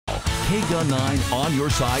KGUN 9 On Your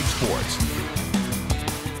Side Sports.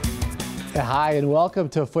 Hi, and welcome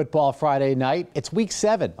to Football Friday Night. It's Week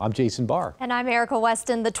 7. I'm Jason Barr. And I'm Erica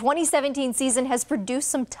Weston. The 2017 season has produced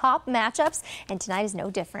some top matchups, and tonight is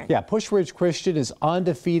no different. Yeah, Pusch Ridge Christian is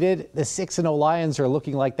undefeated. The 6-0 Lions are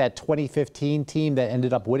looking like that 2015 team that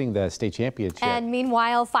ended up winning the state championship. And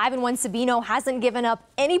meanwhile, 5-1 Sabino hasn't given up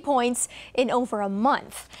any points in over a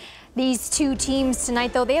month. These two teams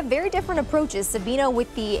tonight, though, they have very different approaches. Sabino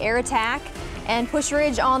with the air attack and Pusch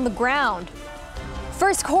Ridge on the ground.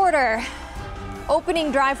 First quarter.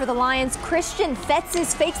 Opening drive for the Lions. Christian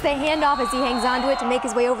Fetzes fakes the handoff as he hangs onto it to make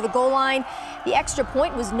his way over the goal line. The extra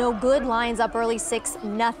point was no good. Lions up early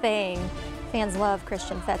 6-0. Fans love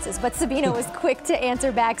Christian Fetzes, but Sabino was quick to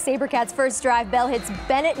answer back. SaberCats' first drive. Bell hits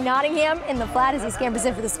Bennett Nottingham in the flat as he scampers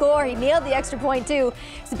in for the score. He nailed the extra point too.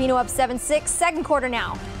 Sabino up 7-6. Second quarter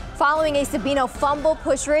now. Following a Sabino fumble,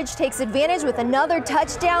 Pusch Ridge takes advantage with another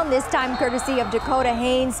touchdown, this time courtesy of Dakota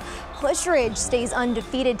Haynes. Pusch Ridge stays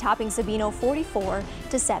undefeated, topping Sabino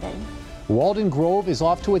 44-7. Walden Grove is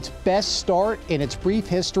off to its best start in its brief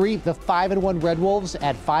history. The 5-1 Red Wolves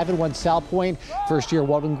at 5-1 South Point. First-year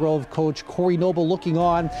Walden Grove coach Corey Noble looking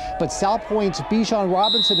on, but South Point's Bijan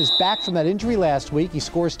Robinson is back from that injury last week. He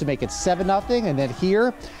scores to make it 7-0, and then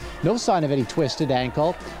here, no sign of any twisted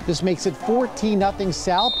ankle. This makes it 14-0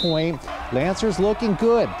 South Point. Lancers looking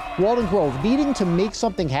good. Walden Grove needing to make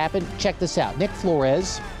something happen. Check this out. Nick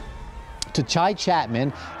Flores to Chai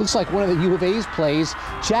Chapman. Looks like one of the U of A's plays.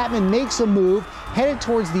 Chapman makes a move, headed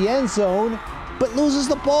towards the end zone, but loses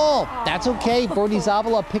the ball. That's okay. Bernie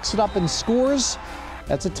Zavala picks it up and scores.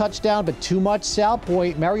 That's a touchdown, but too much South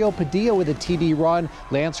Point. Mario Padilla with a TD run.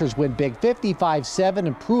 Lancers win big 55-7,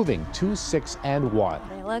 improving to 6-1.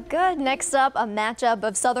 They look good. Next up, a matchup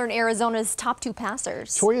of Southern Arizona's top two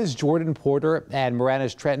passers. Choya's Jordan Porter and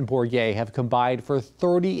Marana's Trenton Bourguet have combined for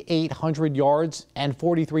 3,800 yards and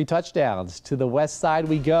 43 touchdowns. To the west side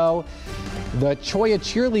we go. The Choya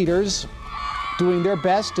cheerleaders doing their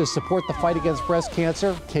best to support the fight against breast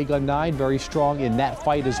cancer. KGUN 9 very strong in that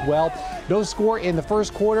fight as well. No score in the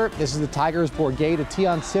first quarter. This is the Tigers' Bourguet to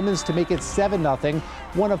Tion Simmons to make it 7-0.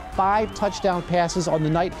 One of 5 touchdown passes on the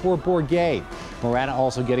night for Bourguet. Marana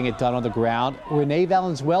also getting it done on the ground. Renee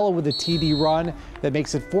Valenzuela with a TD run that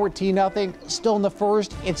makes it 14-0. Still in the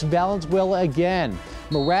first, it's Valenzuela again.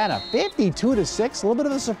 Marana 52-6. A little bit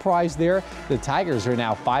of a surprise there. The Tigers are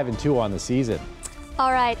now 5-2 on the season.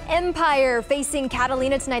 All right, Empire facing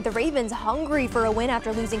Catalina tonight. The Ravens hungry for a win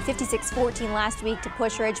after losing 56-14 last week to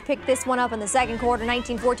Pusch Ridge. Picked this one up in the second quarter,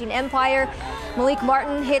 19-14 Empire. Malik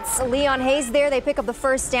Martin hits Leon Hayes there. They pick up the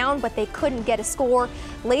first down, but they couldn't get a score.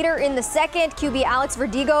 Later in the second, QB Alex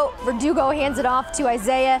Verdugo hands it off to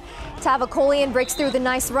Isaiah. Tavakolian breaks through the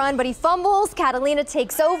nice run, but he fumbles. Catalina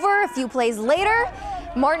takes over. A few plays later,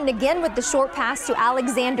 Martin again with the short pass to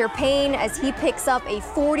Alexander Payne as he picks up a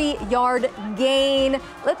 40-yard gain.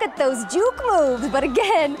 Look at those juke moves, but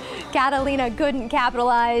again, Catalina couldn't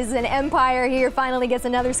capitalize, and Empire here finally gets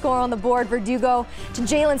another score on the board. Verdugo to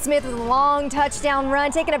Jalen Smith with a long touchdown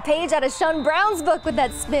run, taking a page out of Sean Brown's book with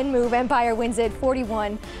that spin move. Empire wins it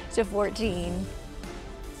 41-14.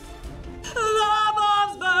 The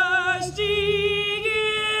bombs bursting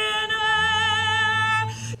in air.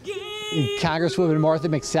 Congresswoman Martha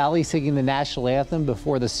McSally singing the national anthem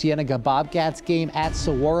before the Cienega Bobcats game at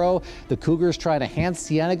Saguaro. The Cougars trying to hand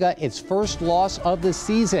Cienega its first loss of the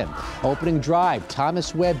season. Opening drive,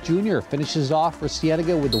 Thomas Webb Jr. finishes off for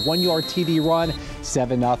Cienega with the 1-yard TD run,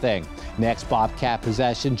 7-0. Next Bobcat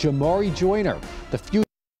possession, Jamari Joyner, the future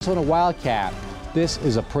Arizona Wildcat. This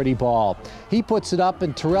is a pretty ball. He puts it up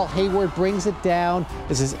and Terrell Hayward brings it down.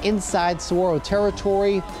 This is inside Saguaro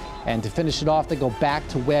territory. And to finish it off, they go back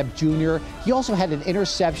to Webb Jr. He also had an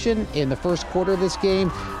interception in the first quarter of this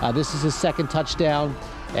game. This is his second touchdown,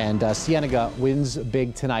 and Cienega wins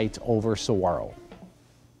big tonight over Saguaro.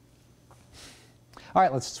 All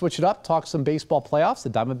right, let's switch it up, talk some baseball playoffs.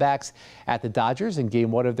 The Diamondbacks at the Dodgers in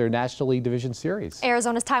Game 1 of their National League Division Series.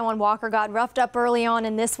 Arizona's Taijuan Walker got roughed up early on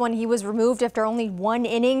in this one. He was removed after only 1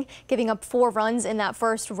 inning, giving up 4 runs in that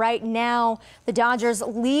first. Right now, the Dodgers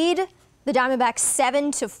lead the Diamondbacks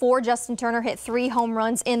 7-4. Justin Turner hit 3 home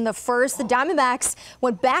runs in the first. The Diamondbacks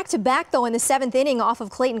went back-to-back, though, in the 7th inning off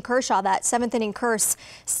of Clayton Kershaw. That 7th inning curse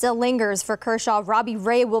still lingers for Kershaw. Robbie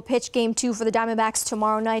Ray will pitch Game 2 for the Diamondbacks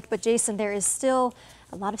tomorrow night. But, Jason, there is still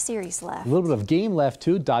a lot of series left. A little bit of game left,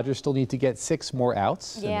 too. Dodgers still need to get 6 more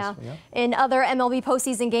outs. Yeah. In other MLB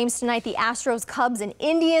postseason games tonight, the Astros, Cubs, and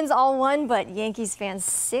Indians all won, but Yankees fans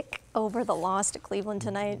sick over the loss to Cleveland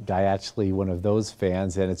tonight. I actually one of those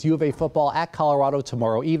fans, and it's U of A football at Colorado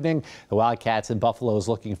tomorrow evening. The Wildcats and Buffaloes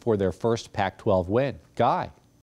looking for their first Pac-12 win. Guy.